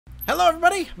Hello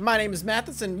everybody, my name is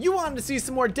Mathis and you wanted to see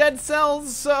some more Dead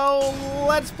Cells, so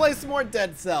let's play some more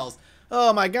Dead Cells.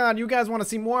 Oh my god, you guys want to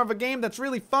see more of a game that's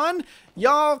really fun?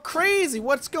 Y'all crazy,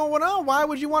 what's going on? Why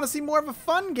would you want to see more of a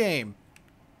fun game?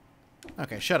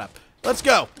 Okay, shut up. Let's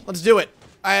go, let's do it.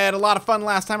 I had a lot of fun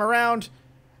last time around.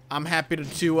 I'm happy to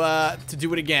do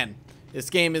it again. This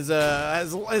game is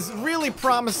really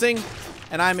promising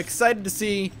and I'm excited to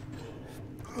see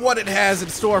what it has in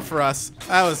store for us.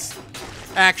 That was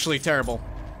actually terrible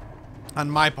on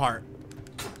my part,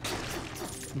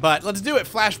 but let's do it.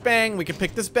 Flashbang, we can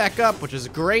pick this back up, which is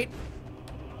great.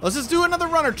 Let's just do another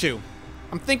run or two.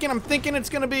 I'm thinking it's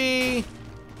gonna be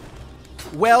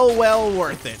well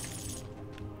worth it.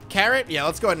 Carrot, yeah,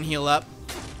 let's go ahead and heal up.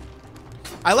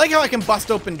 I like how I can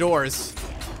bust open doors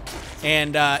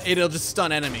and it'll just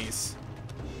stun enemies.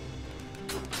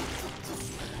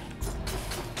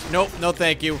 Nope, no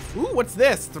thank you. Ooh, what's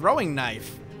this? Throwing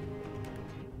knife.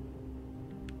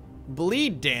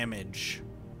 Bleed damage.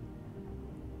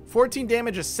 14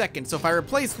 damage a second. So if I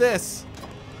replace this...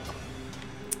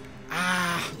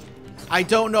 I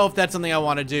don't know if that's something I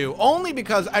want to do. Only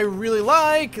because I really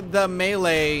like the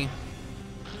melee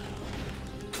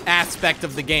aspect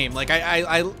of the game. Like,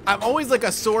 I'm always like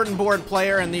a sword and board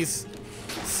player in these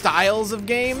styles of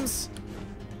games.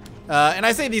 And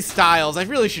I say these styles, I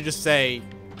really should just say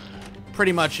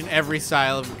pretty much in every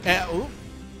style of... ooh.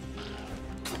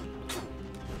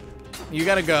 You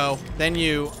gotta go. Then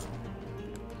you...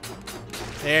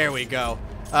 There we go.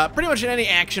 Pretty much in any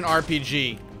action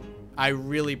RPG, I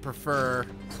really prefer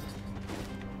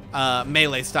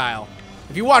melee style.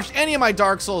 If you watched any of my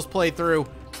Dark Souls playthrough,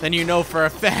 then you know for a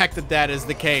fact that that is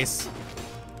the case.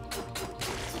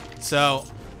 So,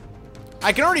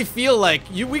 I can already feel like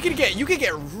you could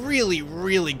get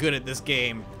really good at this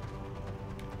game.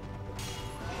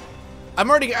 I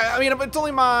mean, it's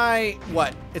only my...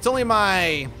 What? It's only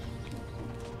my...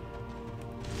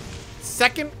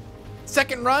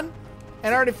 second run,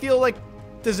 and I already feel like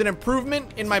there's an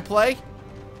improvement in my play.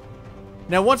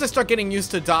 Now, once I start getting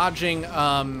used to dodging,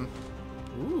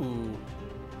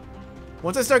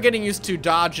 once I start getting used to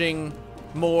dodging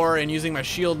more and using my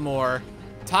shield more,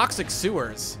 toxic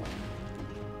sewers.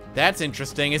 That's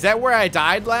interesting. Is that where I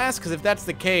died last? Because if that's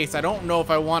the case, I don't know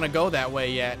if I want to go that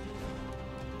way yet.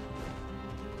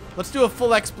 Let's do a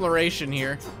full exploration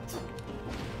here.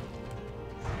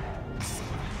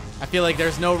 I feel like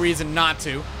there's no reason not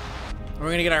to. We're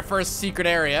gonna get our first secret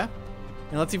area,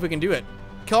 and let's see if we can do it.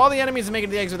 Kill all the enemies and make it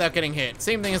to the eggs without getting hit.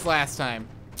 Same thing as last time.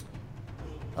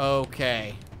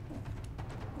 Okay.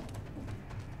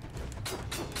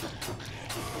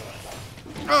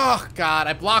 Oh god,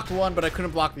 I blocked one, but I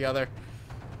couldn't block the other.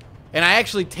 And I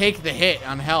actually take the hit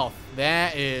on health.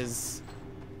 That is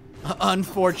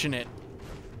unfortunate.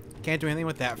 Can't do anything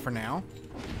with that for now.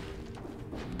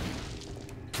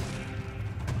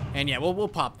 And yeah, we'll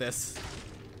pop this.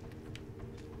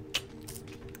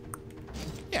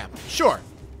 Yeah, sure.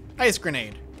 Ice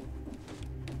grenade.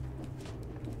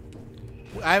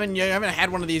 I haven't had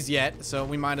one of these yet, so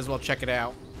we might as well check it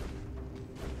out.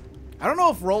 I don't know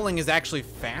if rolling is actually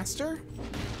faster,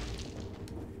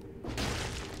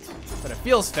 but it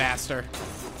feels faster.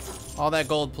 All that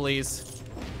gold, please.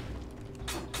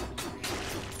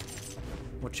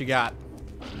 What you got?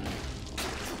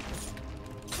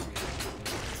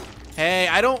 Hey,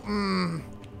 I don't,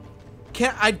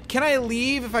 can I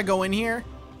leave if I go in here?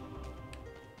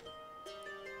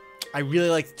 I really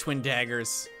like the twin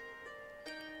daggers.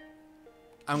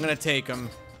 I'm gonna take them.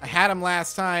 I had them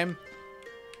last time.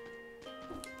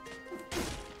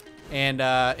 And,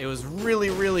 it was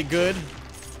really good.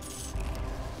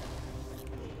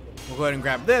 We'll go ahead and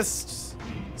grab this,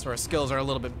 so our skills are a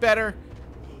little bit better.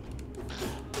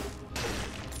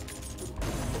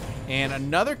 And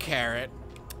another carrot.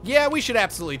 Yeah, we should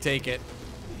absolutely take it.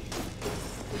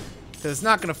 Because it's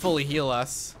not going to fully heal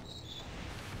us.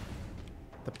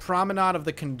 The Promenade of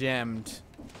the Condemned.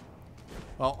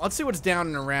 Well, let's see what's down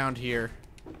and around here.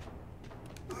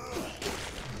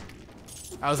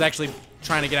 I was actually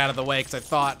trying to get out of the way because I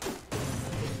thought...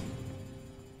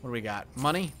 What do we got?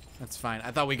 Money? That's fine.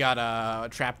 I thought we got a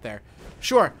trap there.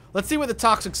 Sure, let's see what the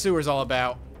toxic sewer is all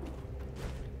about.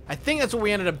 I think that's what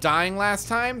we ended up dying last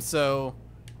time, so...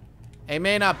 It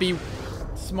may not be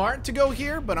smart to go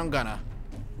here, but I'm gonna.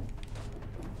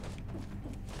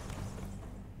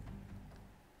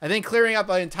 I think clearing out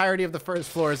the entirety of the first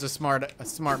floor is a smart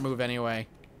move anyway.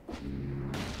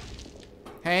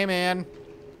 Hey, man.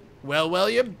 Well,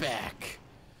 you're back.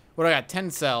 What do I got?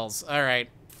 10 cells. All right.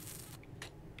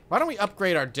 Why don't we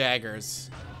upgrade our daggers?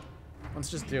 Let's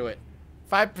just do it.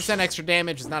 5% extra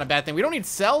damage is not a bad thing. We don't need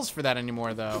cells for that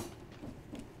anymore, though.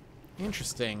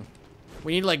 Interesting.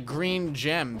 We need, like, green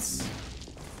gems.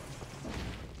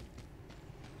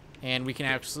 And we can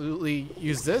absolutely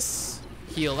use this.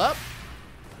 Heal up.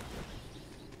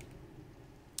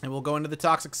 And we'll go into the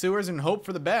toxic sewers and hope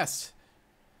for the best.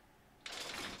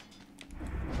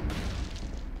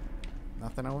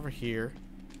 Nothing over here.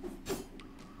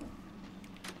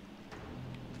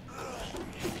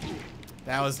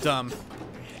 That was dumb.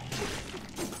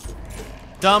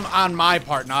 Dumb on my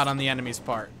part, not on the enemy's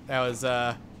part. That was,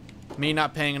 me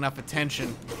not paying enough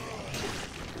attention.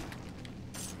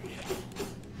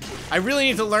 I really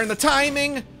need to learn the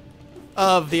timing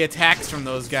of the attacks from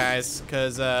those guys,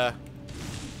 because, I'm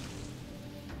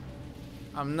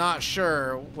not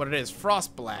sure what it is.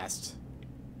 Frost Blast.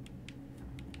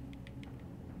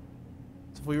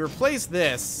 So if we replace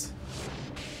this...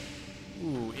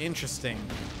 Ooh, interesting.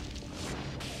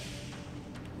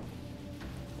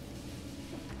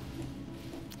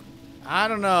 I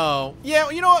don't know. Yeah,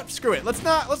 you know what? Screw it. Let's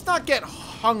not get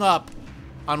hung up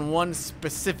on one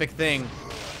specific thing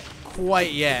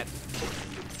quite yet.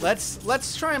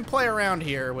 Let's try and play around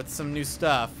here with some new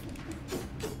stuff.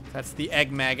 That's the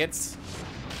egg maggots.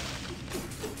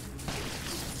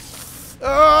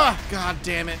 Ugh! God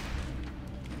damn it.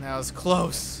 That was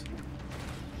close.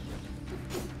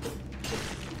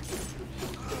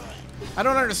 I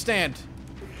don't understand.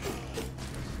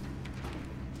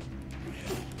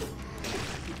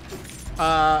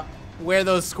 Where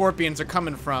those scorpions are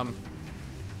coming from.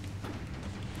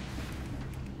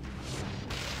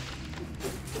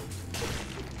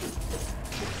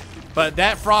 But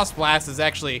that Frost Blast is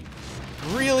actually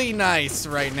really nice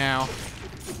right now.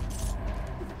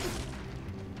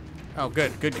 Oh,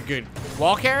 good, good, good, good.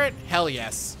 Wall carrot? Hell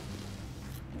yes.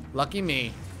 Lucky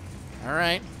me. All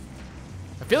right.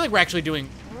 I feel like we're actually doing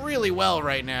really well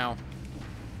right now.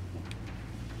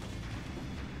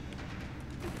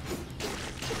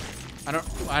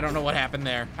 I don't know what happened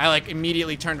there. I like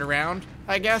immediately turned around,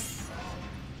 I guess.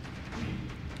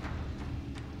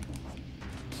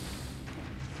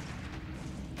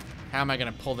 How am I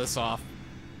gonna pull this off?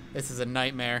 This is a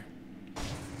nightmare.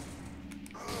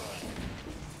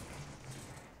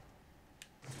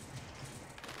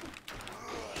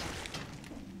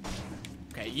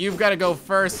 Okay, you've got to go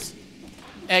first,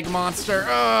 egg monster.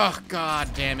 Oh,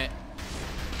 god damn it.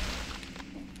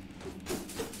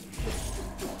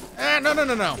 No, no,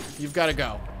 no, no. You've got to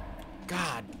go.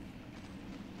 God.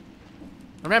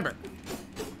 Remember.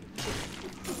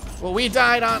 What we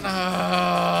died on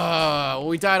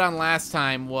last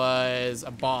time was a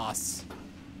boss.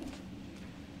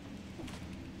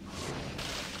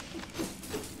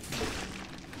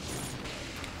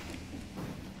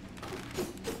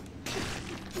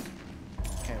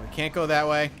 Okay, we can't go that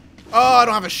way. Oh, I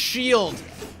don't have a shield.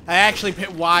 I actually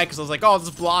hit Y because I was like, oh, I'll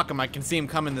just block him. I can see him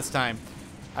coming this time.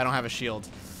 I don't have a shield.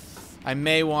 I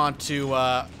may want to,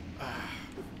 I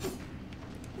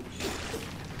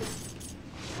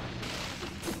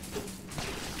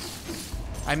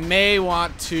may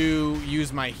want to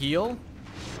use my heal.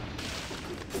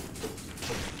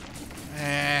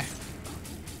 I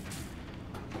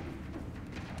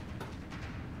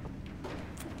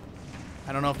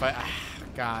don't know if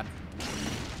God.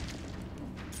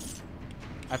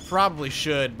 I probably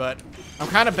should, but I'm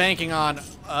kind of banking on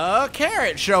a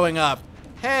carrot showing up.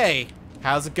 Hey,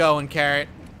 how's it going, carrot?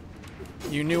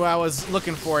 You knew I was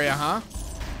looking for you, huh?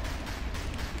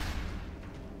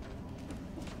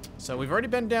 So we've already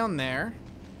been down there.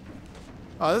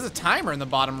 Oh, there's a timer in the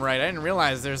bottom right. I didn't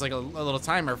realize there's like a little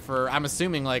timer for, I'm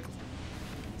assuming, like,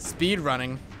 speed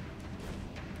running.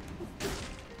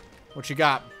 What you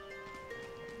got?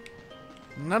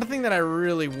 Nothing that I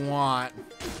really want.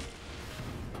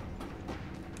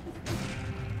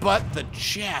 But the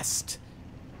chest.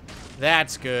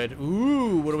 That's good.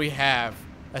 Ooh, what do we have?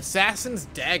 Assassin's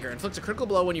Dagger. Inflicts a critical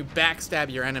blow when you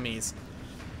backstab your enemies.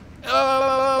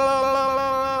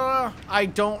 I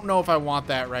don't know if I want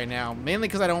that right now. Mainly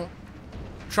because I don't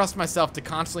trust myself to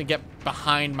constantly get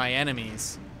behind my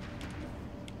enemies.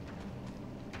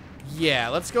 Yeah,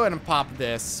 let's go ahead and pop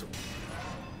this.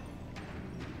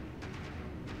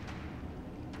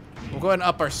 We'll go ahead and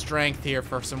up our strength here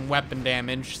for some weapon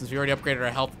damage, since we already upgraded our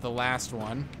health with the last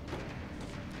one.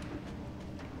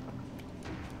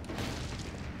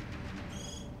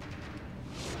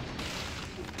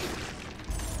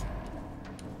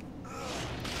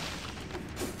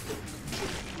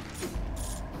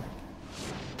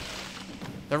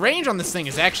 The range on this thing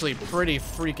is actually pretty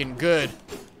freaking good.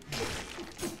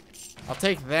 I'll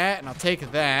take that, and I'll take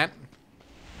that.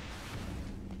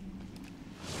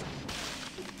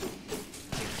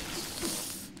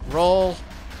 Roll.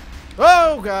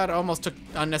 Oh, God. Almost took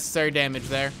unnecessary damage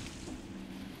there.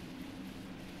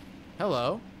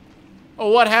 Hello. Oh,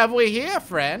 what have we here,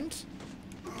 friend?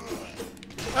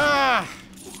 Ah!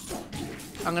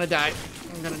 I'm gonna die.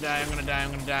 I'm gonna die. I'm gonna die.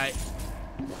 I'm gonna die.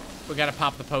 We gotta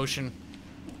pop the potion.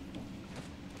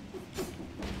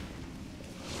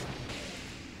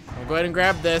 I'll go ahead and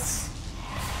grab this.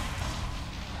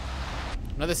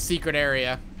 Another secret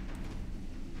area.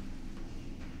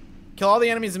 Kill all the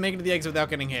enemies and make it to the exit without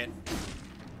getting hit.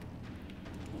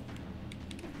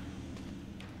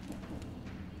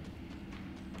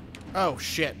 Oh,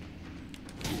 shit.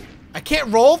 I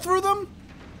can't roll through them?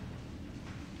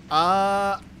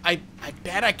 I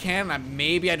bet I can.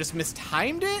 Maybe I just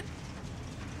mistimed it?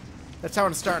 That's how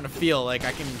I'm starting to feel. Like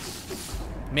I can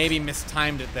maybe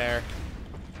mistimed it there.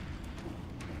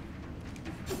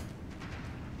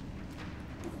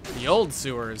 The old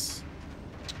sewers.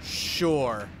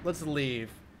 Sure. Let's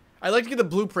leave. I'd like to get the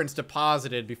blueprints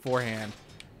deposited beforehand.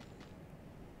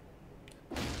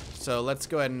 So let's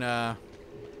go ahead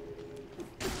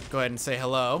and say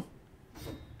hello.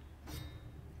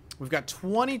 We've got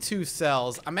 22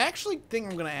 cells. I'm actually think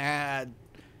I'm gonna add.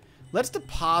 Let's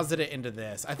deposit it into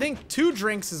this. I think 2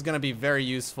 drinks is gonna be very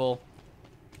useful.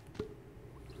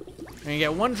 And you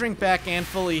get 1 drink back and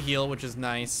fully heal, which is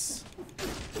nice.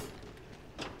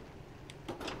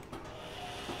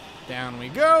 Down we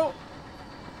go.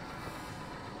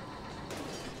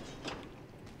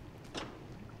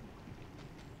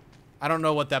 I don't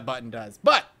know what that button does,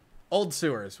 but old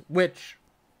sewers, which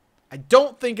I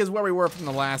don't think is where we were from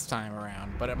the last time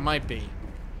around, but it might be.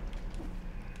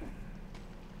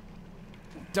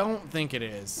 Don't think it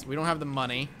is. We don't have the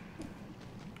money,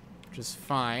 which is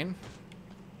fine.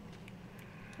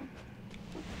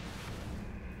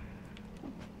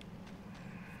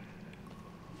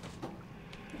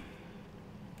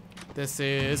 This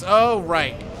is, oh,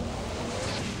 right.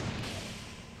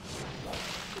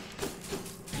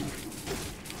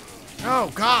 Oh,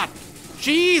 God.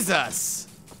 Jesus.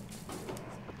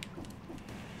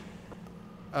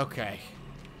 Okay.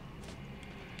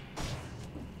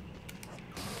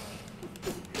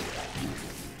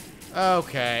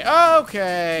 Okay.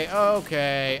 Okay.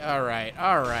 Okay. All right.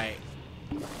 All right.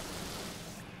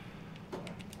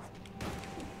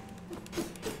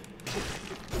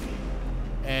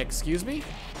 Excuse me?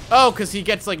 Oh, because he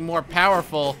gets, like, more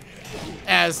powerful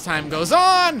as time goes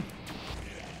on.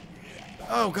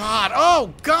 Oh, God.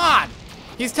 Oh, God.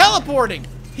 He's teleporting.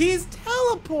 He's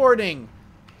teleporting.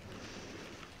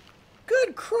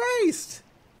 Good Christ.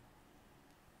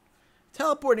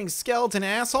 Teleporting skeleton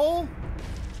asshole.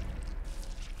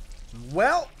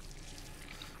 Well,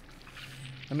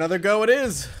 another go it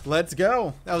is. Let's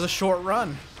go. That was a short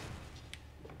run.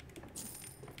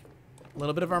 A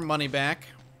little bit of our money back.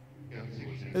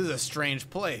 This is a strange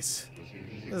place.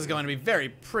 This is going to be very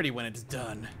pretty when it's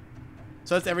done.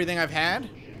 So that's everything I've had?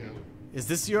 Is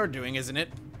this your doing, isn't it?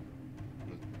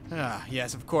 Ah,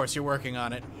 yes, of course, you're working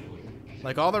on it.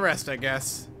 Like all the rest, I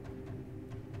guess.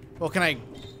 Well, can I...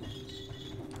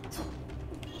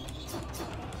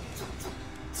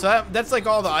 So that's like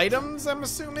all the items, I'm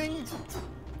assuming?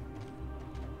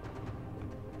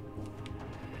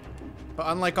 But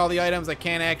unlike all the items, I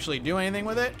can't actually do anything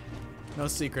with it. No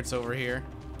secrets over here.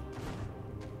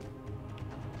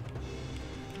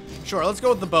 Sure, let's go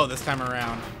with the bow this time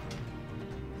around.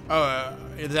 Oh,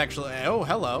 it's actually... Oh,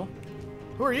 hello.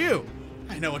 Who are you?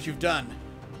 I know what you've done.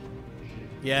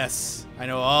 Yes, I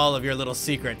know all of your little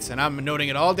secrets, and I'm noting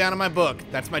it all down in my book.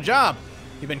 That's my job.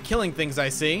 You've been killing things, I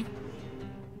see.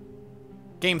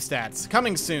 Game stats.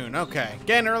 Coming soon. Okay.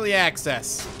 Get early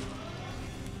access.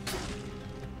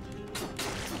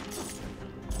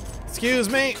 Excuse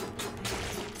me.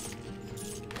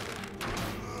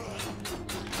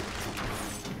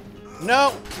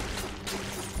 No.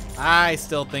 I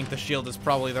still think the shield is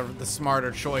probably the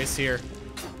smarter choice here.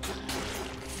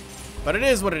 But it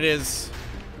is what it is.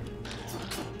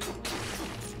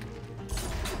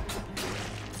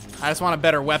 I just want a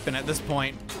better weapon at this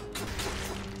point.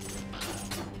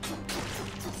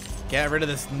 Get rid of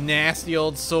this nasty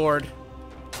old sword.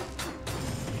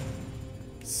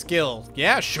 Skill.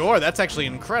 Yeah, sure. That's actually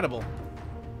incredible.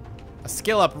 A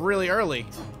skill up really early.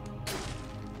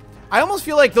 I almost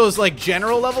feel like those like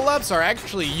general level ups are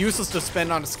actually useless to spend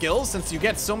on skills since you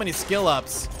get so many skill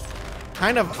ups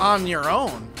kind of on your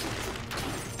own.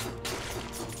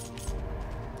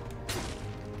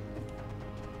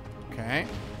 Okay.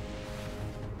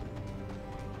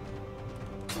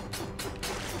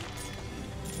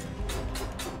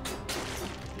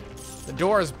 The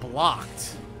door is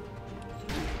blocked.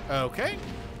 Okay.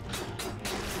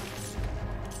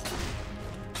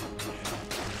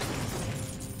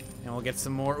 we'll get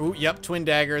some more. Ooh, yep, twin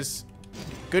daggers.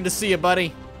 Good to see you,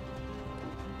 buddy.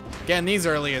 Getting these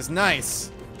early is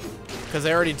nice. Because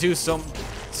they already do so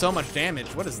much damage.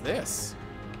 What is this?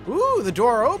 Ooh, the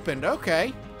door opened.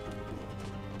 Okay.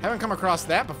 Haven't come across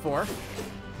that before.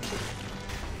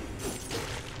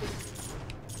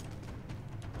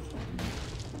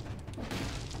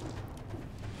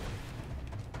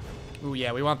 Ooh,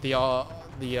 yeah, we want the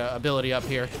ability up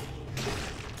here.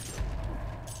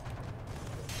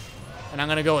 And I'm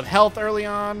gonna go with health early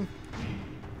on.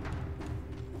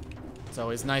 It's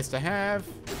always nice to have.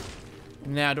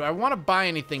 Now, do I want to buy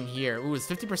anything here? Ooh, it's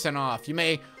 50% off. You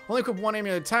may only equip one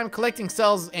amulet at a time, collecting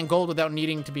cells and gold without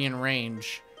needing to be in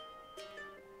range.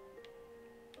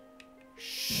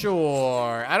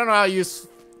 Sure. I don't know how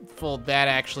useful that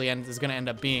actually is going to end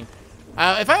up being.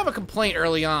 If I have a complaint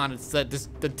early on, it's that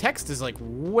the text is like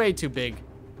way too big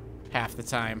half the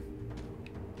time.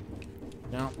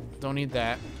 No, don't need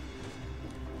that.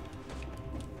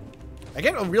 I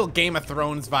get a real Game of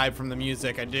Thrones vibe from the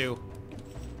music, I do.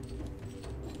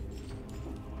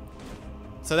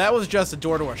 So that was just a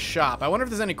door to a shop. I wonder if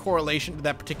there's any correlation to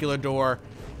that particular door.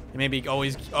 Maybe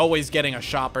always getting a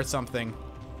shop or something.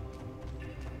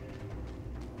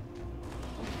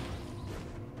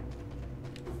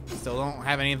 Still don't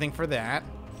have anything for that.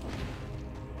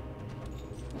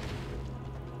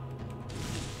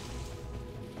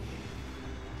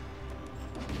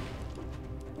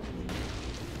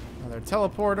 Another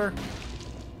teleporter.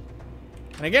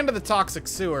 And again to the toxic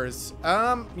sewers.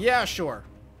 Yeah, sure.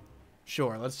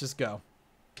 Sure, let's just go.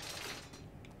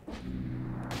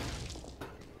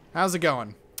 How's it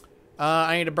going?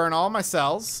 I need to burn all my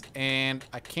cells, and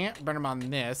I can't burn them on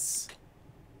this.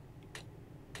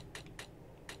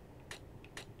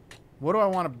 What do I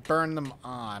want to burn them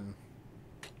on?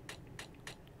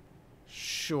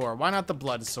 Sure, why not the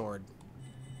blood sword?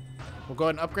 We'll go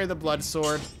ahead and upgrade the blood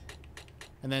sword,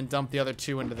 and then dump the other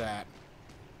two into that.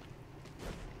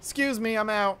 Excuse me, I'm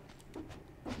out.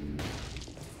 And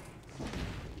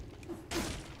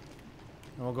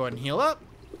we'll go ahead and heal up.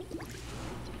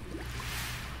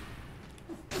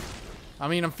 I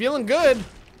mean, I'm feeling good.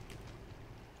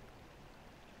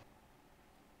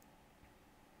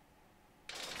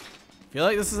 Feel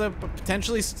like this is a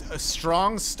potentially a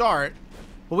strong start,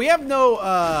 but we have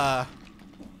no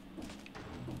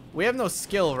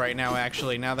skill right now.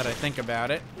 Actually, now that I think about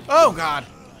it. Oh God!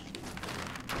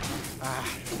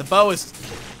 The bow is.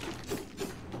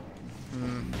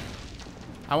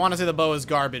 I want to say the bow is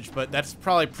garbage, but that's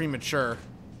probably premature.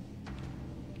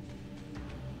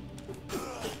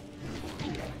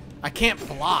 I can't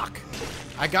block.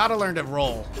 I gotta learn to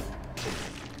roll.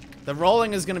 The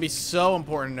rolling is gonna be so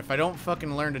important. If I don't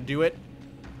fucking learn to do it,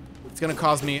 it's gonna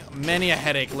cause me many a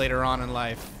headache later on in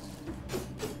life.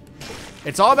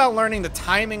 It's all about learning the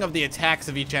timing of the attacks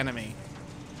of each enemy.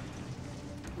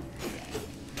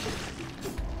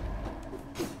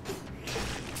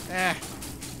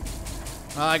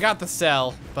 Well, I got the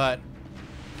cell, but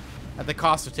at the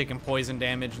cost of taking poison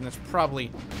damage, and that's probably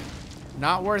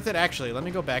not worth it. Actually, let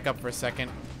me go back up for a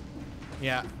second.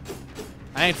 Yeah.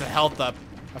 I think it's a health up.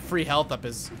 A free health up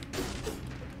is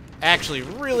actually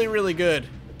really, really good.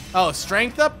 Oh,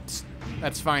 strength up?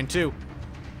 That's fine, too.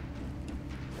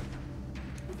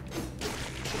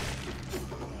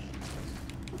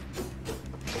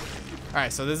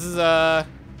 Alright, so this is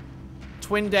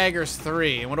Twin Daggers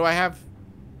 3. And what do I have?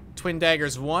 Twin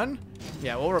Daggers 1?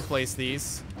 Yeah, we'll replace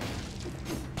these.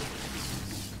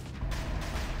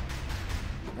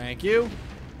 Thank you.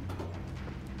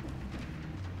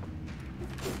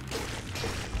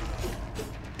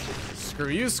 Screw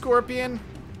you, Scorpion.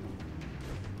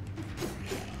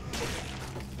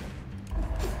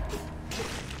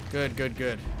 Good, good,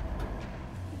 good.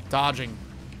 Dodging.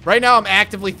 Right now, I'm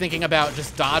actively thinking about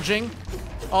just dodging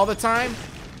all the time,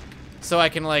 so I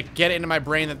can, like, get it into my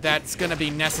brain that that's gonna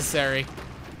be necessary.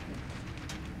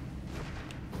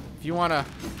 If you wanna...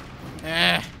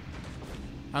 I'm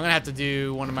gonna have to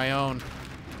do one of my own.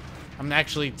 I'm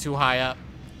actually too high up.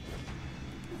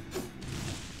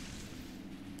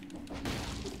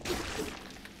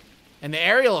 And the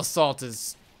aerial assault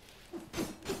is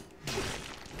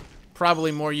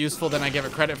probably more useful than I give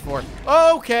it credit for.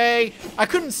 Okay, I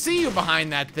couldn't see you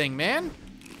behind that thing, man.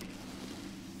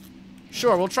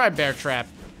 Sure, we'll try Bear Trap.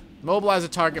 Mobilize a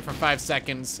target for 5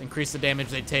 seconds. Increase the damage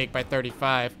they take by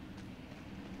 35.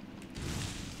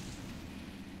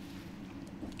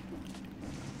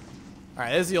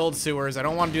 Alright, this is the old sewers. I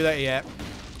don't want to do that yet.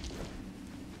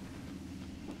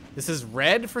 This is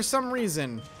red for some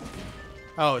reason.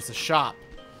 Oh, it's a shop.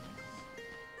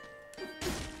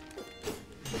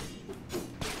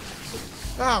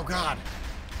 Oh, God.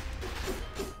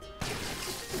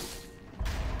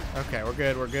 Okay, we're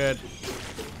good, we're good.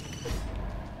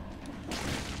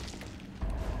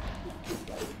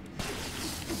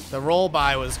 The roll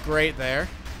by was great there.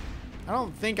 I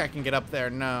don't think I can get up there,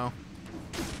 no.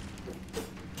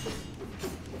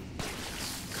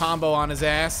 Combo on his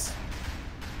ass.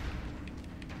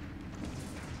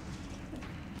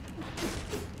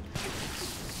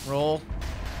 Roll.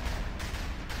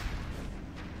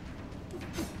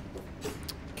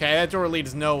 Okay, that door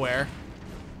leads nowhere.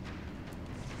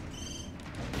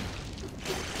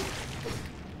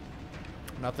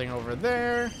 Nothing over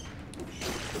there.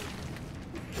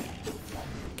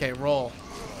 Okay, roll.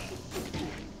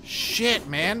 Shit,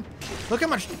 man. Look how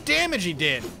much damage he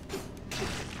did.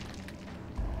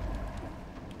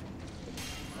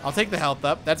 I'll take the health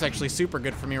up. That's actually super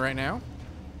good for me right now.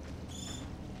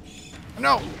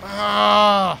 No.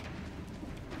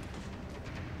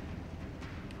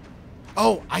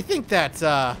 Oh, I think that,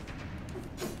 I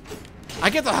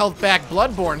get the health back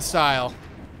Bloodborne style.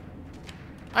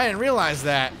 I didn't realize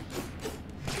that.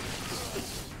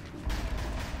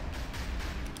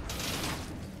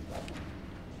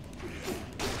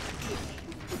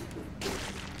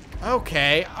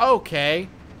 Okay, okay.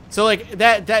 So like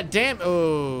that damn,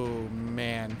 oh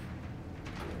man.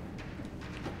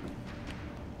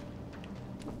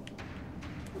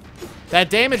 That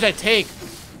damage I take,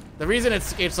 the reason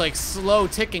it's like slow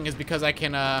ticking is because I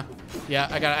can yeah,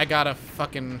 I gotta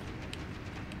fucking.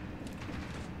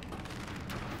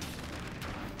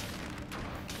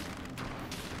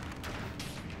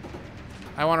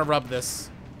 I want to rub this.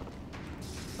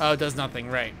 Oh, it does nothing,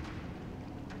 right.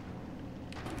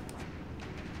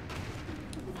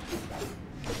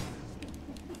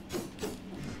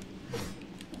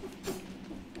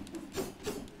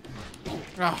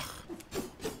 Ugh.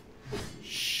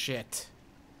 Shit.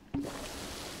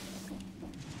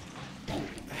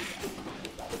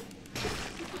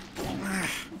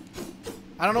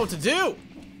 I don't know what to do.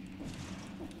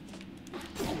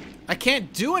 I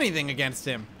can't do anything against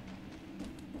him.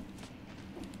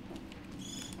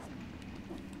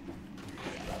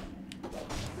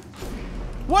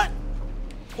 What?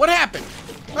 What happened?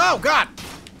 Oh, God.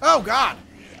 Oh, God.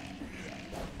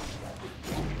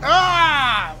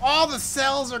 Ah! All the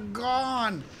cells are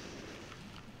gone.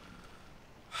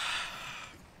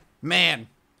 Man.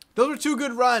 Those were two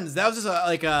good runs. That was just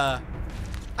like a...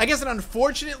 I guess an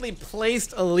unfortunately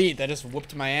placed elite that just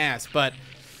whooped my ass. But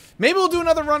maybe we'll do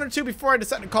another run or two before I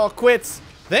decide to call it quits.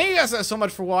 Thank you guys so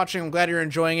much for watching. I'm glad you're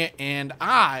enjoying it. And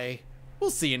I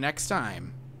will see you next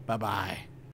time. Bye-bye.